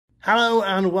Hello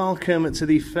and welcome to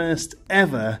the first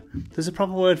ever. There's a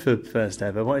proper word for first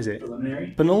ever. What is it?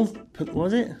 Preliminary. What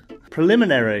was it?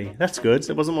 Preliminary. That's good.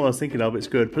 That wasn't what I was thinking of. It's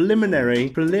good.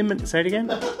 Preliminary. Say it again.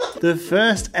 The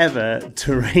first ever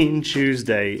Terrain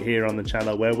Tuesday here on the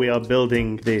channel, where we are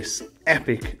building this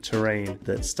epic terrain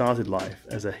that started life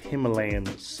as a Himalayan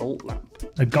salt lamp.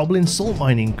 A goblin salt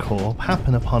mining corp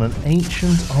happened upon an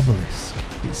ancient obelisk.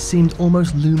 It seemed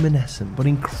almost luminescent, but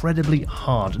incredibly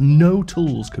hard. No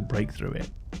tools could break through it.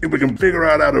 If we can figure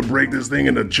out how to break this thing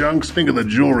into chunks, think of the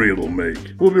jewelry it'll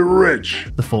make. We'll be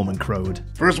rich. The foreman crowed.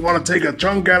 First one to take a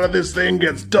chunk out of this thing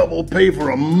gets double pay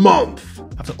for a month.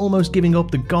 After almost giving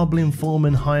up, the goblin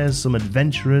foreman hires some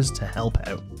adventurers to help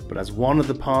out. But as one of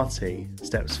the party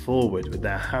steps forward with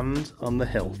their hand on the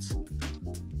hilt,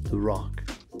 the rock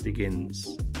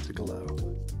begins to glow.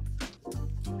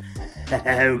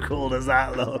 How cool does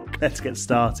that look? Let's get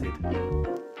started.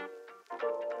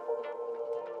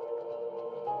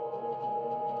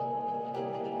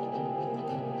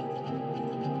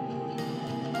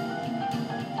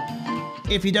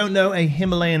 If you don't know, a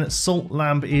Himalayan salt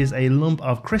lamp is a lump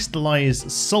of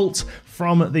crystallized salt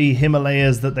from the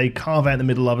Himalayas that they carve out in the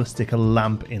middle of and stick a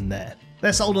lamp in there.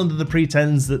 They're sold under the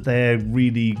pretense that they're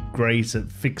really great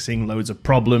at fixing loads of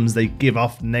problems. They give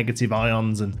off negative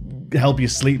ions and help you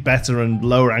sleep better and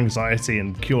lower anxiety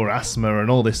and cure asthma and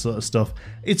all this sort of stuff.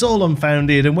 It's all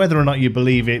unfounded, and whether or not you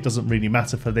believe it doesn't really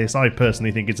matter for this. I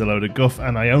personally think it's a load of guff,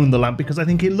 and I own the lamp because I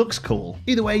think it looks cool.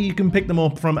 Either way, you can pick them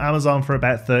up from Amazon for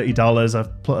about $30.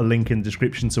 I've put a link in the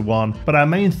description to one. But our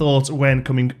main thought when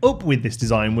coming up with this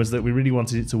design was that we really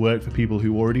wanted it to work for people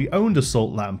who already owned a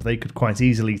salt lamp. They could quite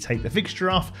easily take the fixture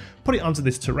off, put it onto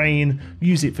this terrain,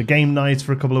 use it for game nights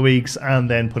for a couple of weeks, and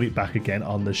then put it back again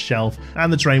on the shelf,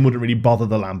 and the terrain wouldn't really bother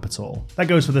the lamp at all. That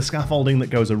goes for the scaffolding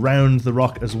that goes around the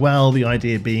rock as well, the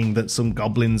idea being that some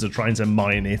goblins are trying to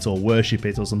mine it or worship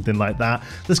it or something like that.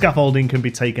 The scaffolding can be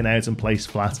taken out and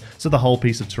placed flat, so the whole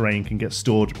piece of terrain can get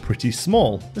stored pretty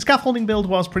small. The scaffolding build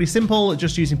was pretty simple,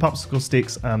 just using popsicle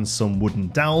sticks and some wooden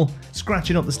dowel,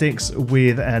 scratching up the sticks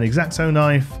with an X-Acto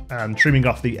knife and trimming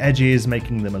off the edges,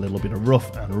 making them a little bit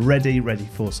rough and ready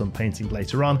for some painting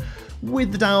later on.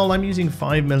 With the dowel, I'm using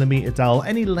 5mm dowel.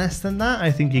 Any less than that, I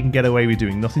think you can get away with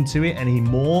doing nothing to it. Any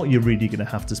more, you're really going to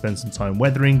have to spend some time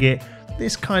weathering it.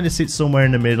 This kind of sits somewhere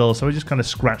in the middle, so I just kind of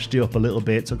scratched it up a little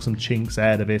bit, took some chinks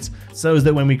out of it, so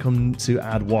that when we come to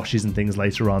add washes and things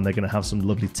later on, they're going to have some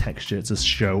lovely texture to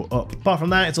show up. Apart from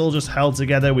that, it's all just held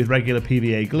together with regular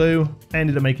PVA glue. I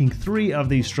ended up making 3 of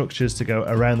these structures to go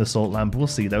around the salt lamp. We'll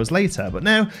see those later, but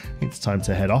now it's time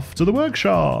to head off to the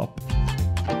workshop.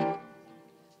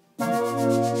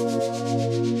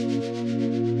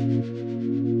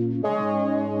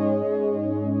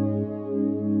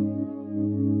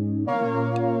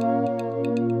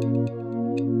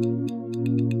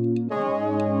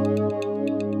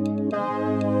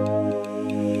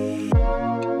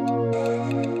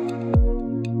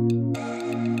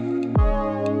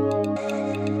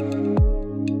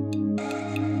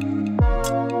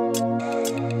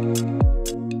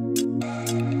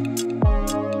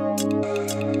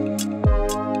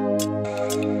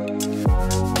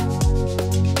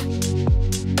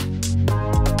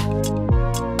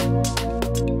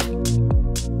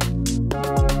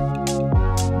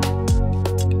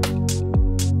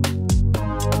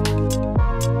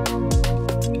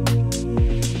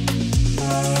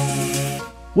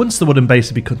 Once the wooden base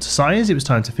had been cut to size, it was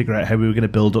time to figure out how we were going to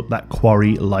build up that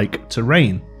quarry-like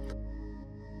terrain.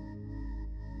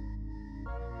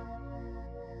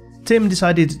 Tim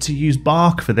decided to use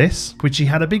bark for this, which he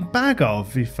had a big bag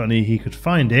of, if only he could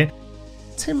find it.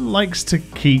 Tim likes to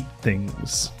keep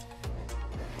things.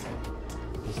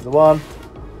 This is the one.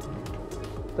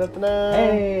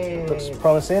 Hey! Looks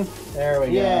promising. There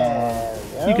we go.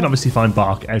 You can obviously find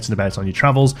bark out and about on your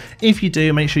travels. If you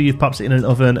do, make sure you've popped it in an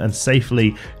oven and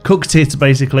safely cooked it,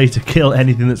 basically, to kill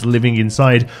anything that's living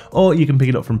inside. Or you can pick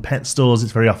it up from pet stores.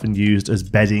 It's very often used as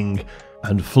bedding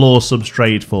and floor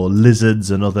substrate for lizards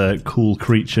and other cool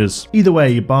creatures. Either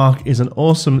way, bark is an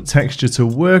awesome texture to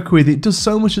work with. It does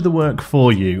so much of the work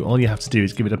for you. All you have to do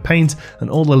is give it a paint, and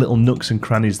all the little nooks and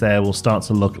crannies there will start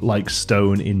to look like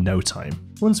stone in no time.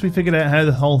 Once we figured out how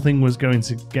the whole thing was going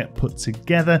to get put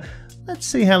together, let's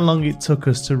see how long it took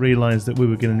us to realise that we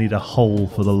were going to need a hole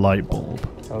for the light bulb.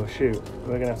 Oh shoot,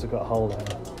 we're going to have to cut a hole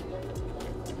there.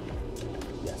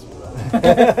 Yes, we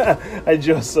will. I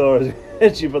just saw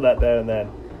as you put that down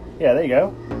then. Yeah, there you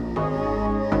go.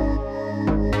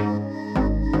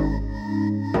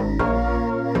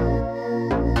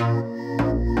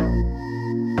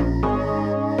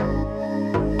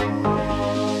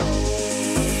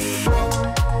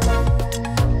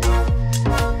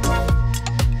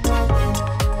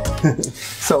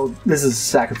 So this is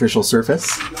sacrificial surface.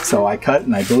 So I cut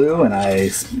and I glue and I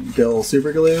spill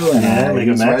super glue and I make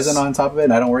a use mess. resin on top of it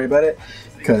and I don't worry about it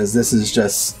because this is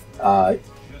just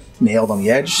nailed on the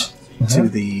edge to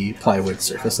the plywood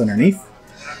surface underneath.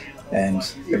 And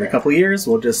every couple of years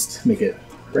we'll just make it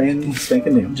brand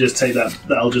spanking new. Just take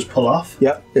that'll just pull off.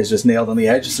 Yep, it's just nailed on the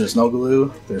edge. There's no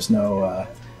glue. There's no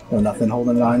nothing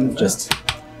holding it on. Just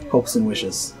hopes and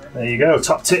wishes. There you go.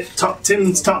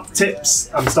 Tim's top tips.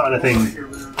 I'm starting a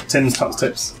thing. Tim's top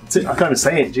tips. I can't even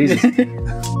say it. Jesus.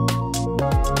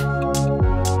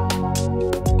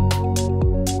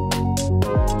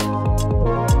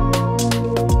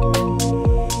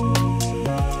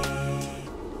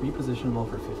 Repositionable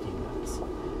for 15 minutes.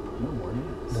 No more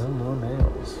nails. No more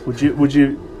nails.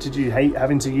 Did you hate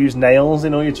having to use nails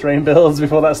in all your terrain builds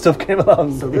before that stuff came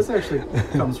along? So this actually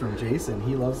comes from Jason.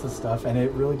 He loves this stuff, and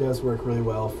it really does work really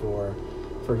well for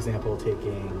example,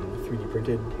 taking 3D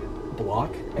printed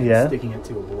block and sticking it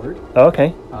to a board. Oh,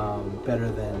 okay.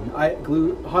 Better than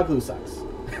hot glue sucks.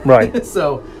 Right.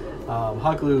 So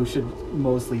hot glue should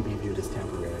mostly be viewed as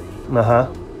temporary.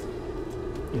 Uh-huh.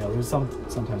 There's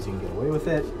sometimes you can get away with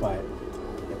it, but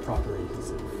the proper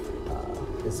adhesive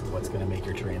is what's going to make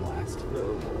your terrain last.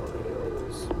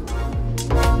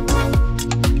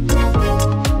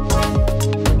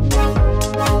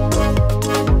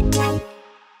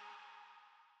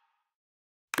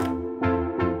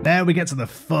 Now we get to the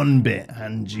fun bit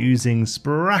and using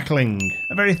sprackling.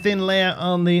 A very thin layer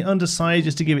on the underside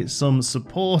just to give it some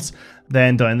support,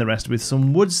 then dyeing the rest with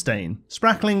some wood stain.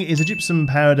 Sprackling is a gypsum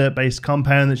powder based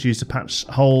compound that's used to patch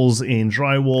holes in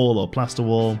drywall or plaster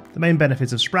wall. The main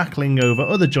benefit of sprackling over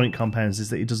other joint compounds is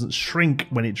that it doesn't shrink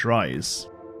when it dries.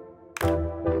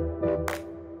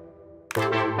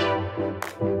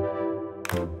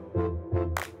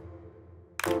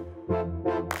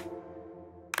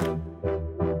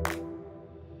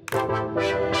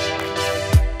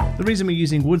 The reason we're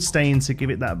using wood stain to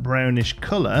give it that brownish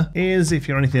colour is, if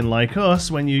you're anything like us,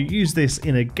 when you use this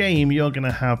in a game, you're going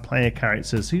to have player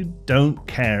characters who don't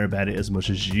care about it as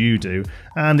much as you do,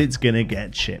 and it's going to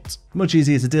get chipped. Much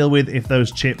easier to deal with if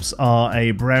those chips are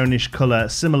a brownish colour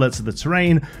similar to the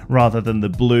terrain, rather than the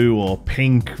blue or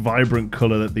pink vibrant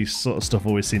colour that this sort of stuff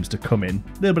always seems to come in.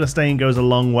 A little bit of stain goes a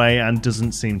long way and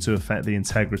doesn't seem to affect the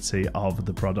integrity of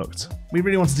the product. We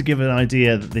really wanted to give an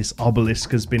idea that this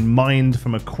obelisk has been mined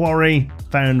from a quarry,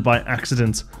 found by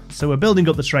accident. So we're building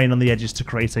up the terrain on the edges to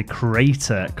create a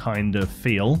crater kind of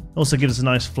feel. Also gives us a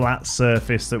nice flat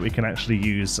surface that we can actually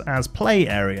use as play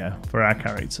area for our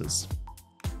characters.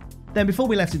 Then before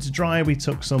we left it to dry, we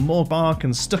took some more bark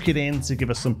and stuck it in to give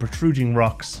us some protruding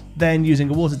rocks. Then using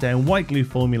a watered down white glue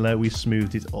formula, we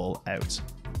smoothed it all out.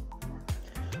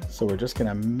 So we're just going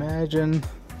to imagine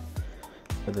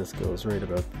that this goes right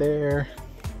about there.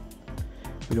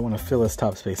 We don't want to fill this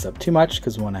top space up too much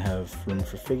because we want to have room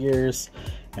for figures,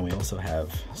 and we also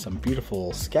have some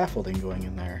beautiful scaffolding going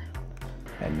in there.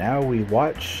 And now we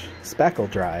watch spackle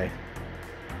dry.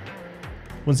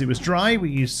 Once it was dry, we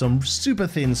used some super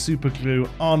thin super glue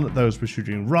on those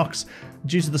protruding rocks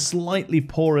due to the slightly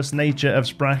porous nature of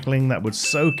sprackling that would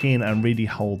soak in and really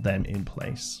hold them in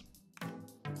place.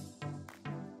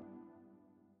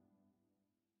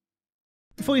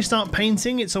 Before you start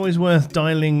painting, it's always worth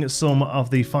dialing some of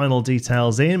the final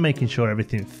details in, making sure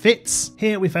everything fits.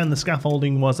 Here we found the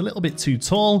scaffolding was a little bit too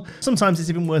tall. Sometimes it's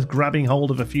even worth grabbing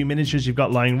hold of a few miniatures you've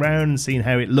got lying around and seeing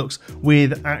how it looks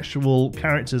with actual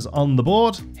characters on the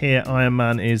board. Here Iron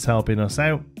Man is helping us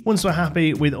out. Once we're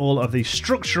happy with all of the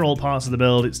structural parts of the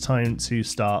build, it's time to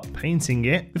start painting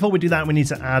it. Before we do that, we need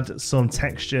to add some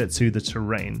texture to the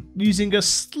terrain. Using a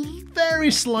very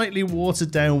slightly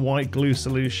watered down white glue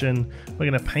solution,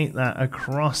 we're going to paint that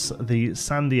across the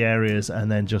sandy areas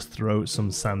and then just throw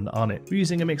some sand on it. We're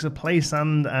using a mix of play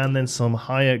sand and then some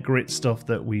higher grit stuff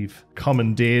that we've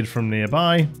commandeered from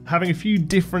nearby. Having a few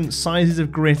different sizes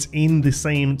of grit in the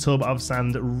same tub of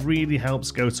sand really helps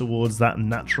go towards that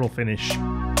natural finish.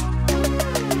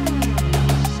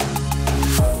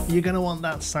 You're going to want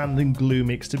that sand and glue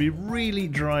mix to be really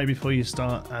dry before you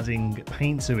start adding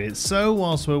paint to it. So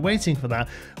whilst we're waiting for that,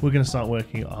 we're going to start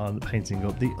working on painting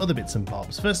up the other bits and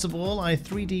bobs. First of all, I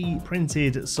 3D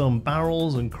printed some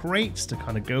barrels and crates to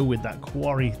kind of go with that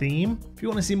quarry theme. If you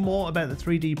want to see more about the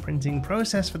 3D printing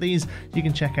process for these, you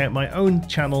can check out my own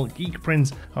channel, Geek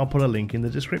Print. I'll put a link in the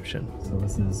description. So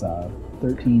this is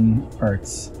 13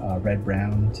 parts red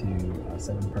brown to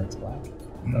 7 parts black.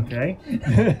 Okay.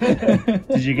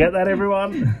 Did you get that,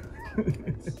 everyone?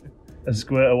 a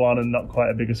squirter one and not quite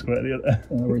a bigger squirter the other.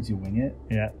 In other words, you wing it.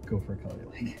 Yeah. Go for a color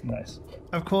you like. Nice.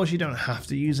 Of course, you don't have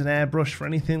to use an airbrush for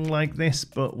anything like this,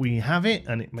 but we have it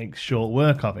and it makes short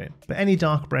work of it. But any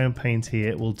dark brown paint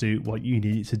here will do what you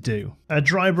need it to do. A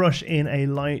dry brush in a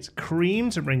light cream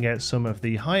to bring out some of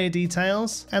the higher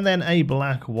details, and then a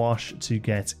black wash to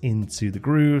get into the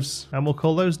grooves, and we'll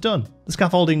call those done. The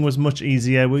scaffolding was much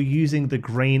easier. We're using the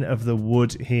grain of the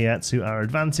wood here to our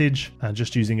advantage and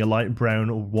just using a light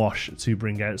brown wash to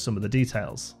bring out some of the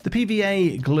details. The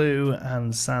PVA, glue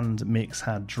and sand mix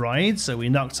had dried, so we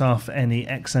knocked off any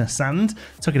excess sand,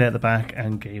 took it out the back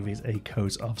and gave it a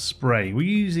coat of spray. We're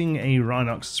using a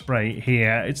Rhinox spray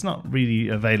here. It's not really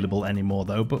available anymore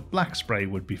though, but black spray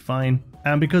would be fine.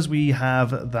 And because we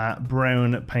have that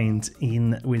brown paint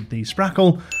in with the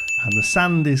sprackle, and the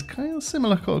sand is kind of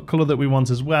similar colour that we want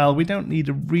as well, we don't need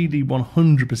a really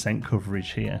 100%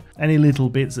 coverage here. Any little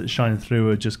bits that shine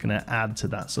through are just going to add to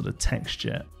that sort of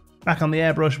texture. Back on the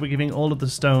airbrush, we're giving all of the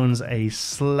stones a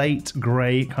slate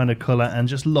grey kind of colour, and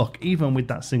just look, even with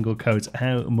that single coat,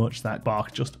 how much that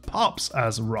bark just pops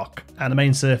as rock. And the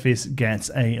main surface gets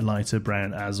a lighter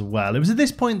brown as well. It was at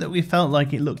this point that we felt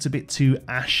like it looked a bit too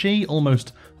ashy,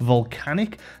 almost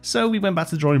volcanic, so we went back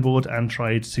to the drawing board and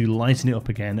tried to lighten it up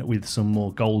again with some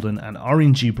more golden and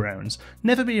orangey browns.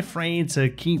 Never be afraid to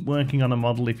keep working on a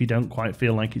model if you don't quite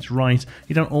feel like it's right.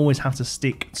 You don't always have to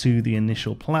stick to the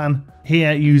initial plan.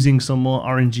 Here, using some more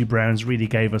orangey browns really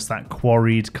gave us that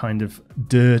quarried kind of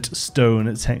dirt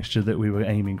stone texture that we were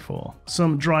aiming for.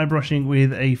 Some dry brushing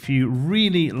with a few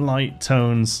really light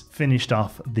tones finished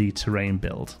off the terrain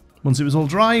build. Once it was all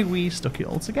dry, we stuck it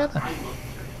all together.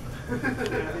 How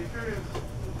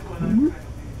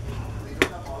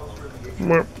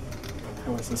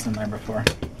was this in there before?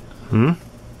 Hmm?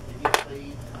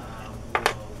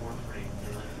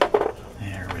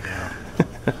 There we go.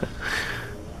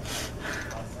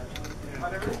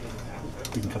 Cool.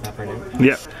 You can cut that part out.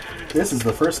 Yeah. This is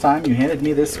the first time you handed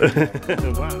me this.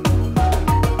 Wow.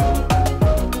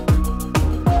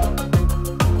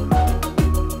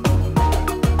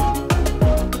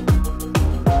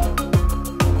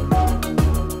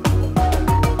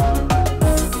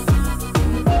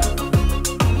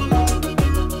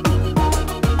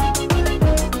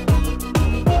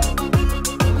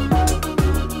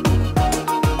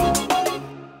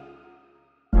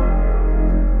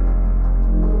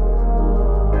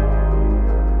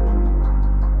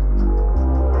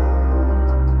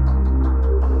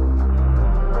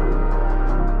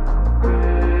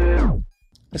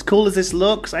 As cool as this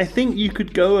looks, I think you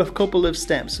could go a couple of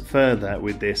steps further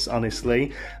with this,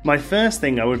 honestly. My first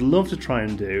thing I would love to try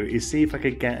and do is see if I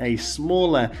could get a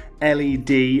smaller LED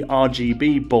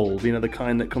RGB bulb, you know, the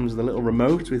kind that comes with a little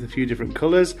remote with a few different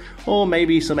colours, or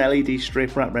maybe some LED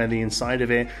strip wrapped around the inside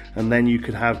of it, and then you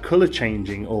could have colour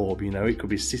changing orb, you know, it could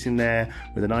be sitting there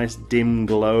with a nice dim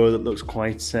glow that looks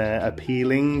quite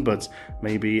appealing, but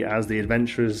maybe as the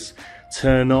adventurers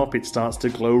turn up, it starts to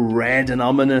glow red and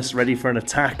ominous, ready for an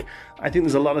attack. I think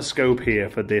there's a lot of scope here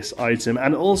for this item,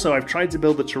 and also I've tried to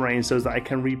build the terrain so that I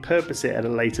can repurpose it at a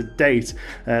later date.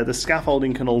 The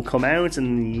scaffolding can all come out,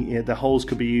 and the holes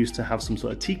could be used to have some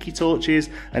sort of tiki torches,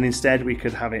 and instead we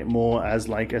could have it more as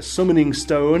like a summoning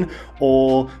stone,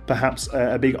 or perhaps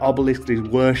a big obelisk that is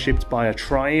worshipped by a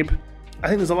tribe. I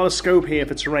think there's a lot of scope here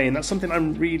for terrain. That's something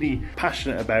I'm really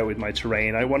passionate about with my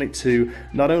terrain. I want it to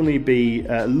not only be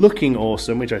looking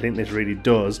awesome, which I think this really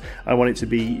does, I want it to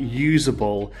be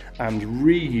usable and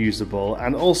reusable,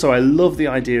 and also I love the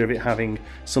idea of it having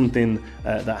something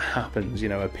that happens, you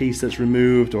know, a piece that's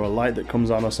removed or a light that comes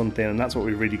on or something, and that's what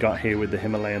we've really got here with the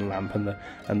Himalayan lamp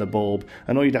and the bulb.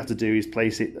 And all you'd have to do is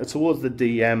place it towards the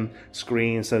DM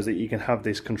screen so that you can have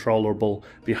this controllable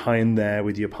behind there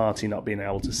with your party not being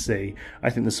able to see. I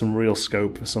think there's some real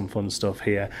scope for some fun stuff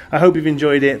here. I hope you've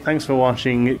enjoyed it. Thanks for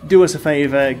watching. Do us a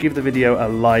favour, give the video a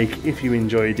like if you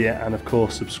enjoyed it, and of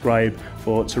course subscribe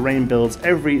for terrain builds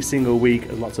every single week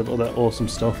and lots of other awesome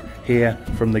stuff here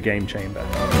from the Game Chamber.